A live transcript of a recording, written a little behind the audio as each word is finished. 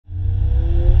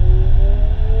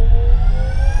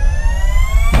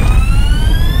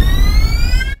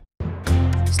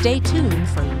Stay tuned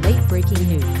for late-breaking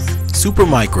news.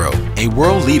 Supermicro, a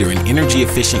world leader in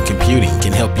energy-efficient computing,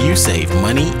 can help you save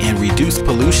money and reduce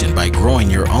pollution by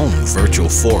growing your own virtual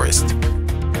forest.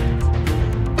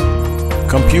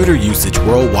 Computer usage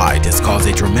worldwide has caused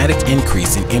a dramatic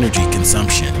increase in energy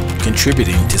consumption,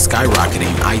 contributing to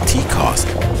skyrocketing IT costs,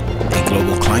 a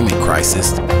global climate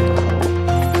crisis,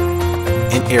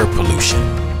 and air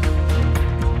pollution.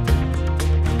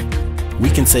 We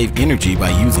can save energy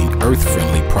by using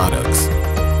earth-friendly products.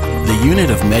 The unit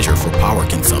of measure for power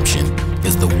consumption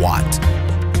is the watt.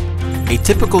 A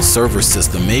typical server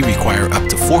system may require up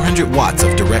to 400 watts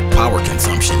of direct power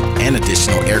consumption and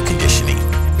additional air conditioning.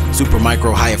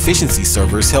 Supermicro high-efficiency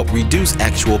servers help reduce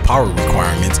actual power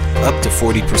requirements up to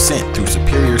 40% through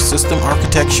superior system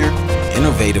architecture,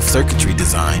 innovative circuitry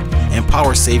design, and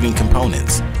power-saving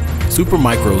components.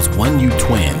 Supermicro's 1U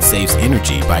Twin saves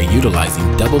energy by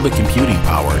utilizing double the computing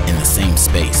power in the same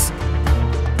space.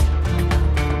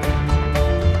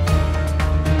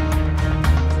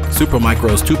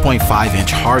 Supermicro's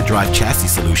 2.5-inch hard drive chassis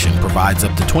solution provides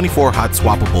up to 24 hot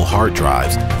swappable hard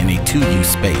drives in a 2U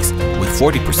space with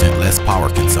 40% less power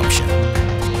consumption.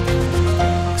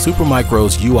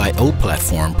 Supermicro's UIO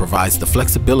platform provides the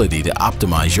flexibility to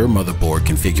optimize your motherboard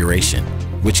configuration,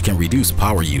 which can reduce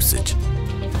power usage.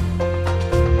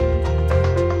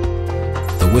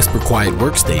 The Whisper Quiet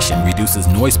workstation reduces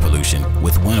noise pollution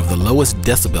with one of the lowest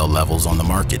decibel levels on the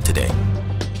market today.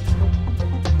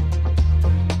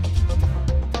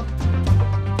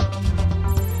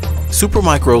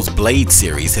 Supermicro's Blade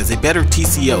series has a better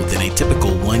TCO than a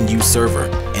typical 1U server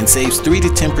and saves 3 to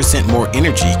 10% more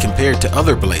energy compared to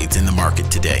other blades in the market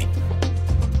today.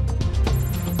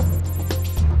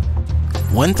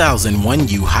 1,000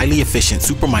 1U highly efficient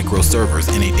Supermicro servers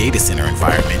in a data center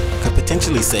environment could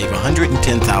potentially save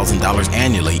 $110,000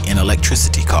 annually in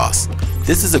electricity costs.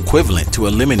 This is equivalent to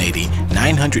eliminating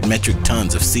 900 metric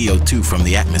tons of CO2 from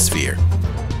the atmosphere.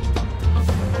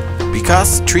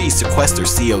 Because trees sequester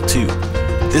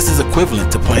CO2, this is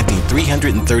equivalent to planting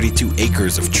 332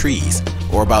 acres of trees,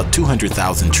 or about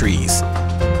 200,000 trees.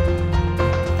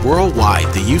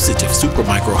 Worldwide, the usage of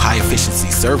Supermicro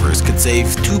high-efficiency servers could save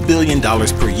 $2 billion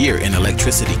per year in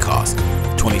electricity costs,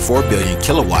 24 billion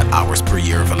kilowatt-hours per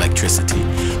year of electricity,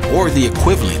 or the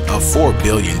equivalent of 4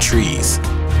 billion trees.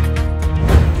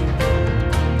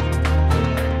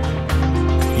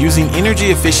 Using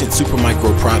energy-efficient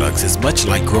Supermicro products is much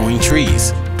like growing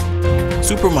trees.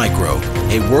 Supermicro,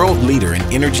 a world leader in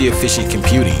energy-efficient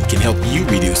computing, can help you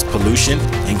reduce pollution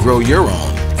and grow your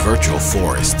own virtual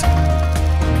forest.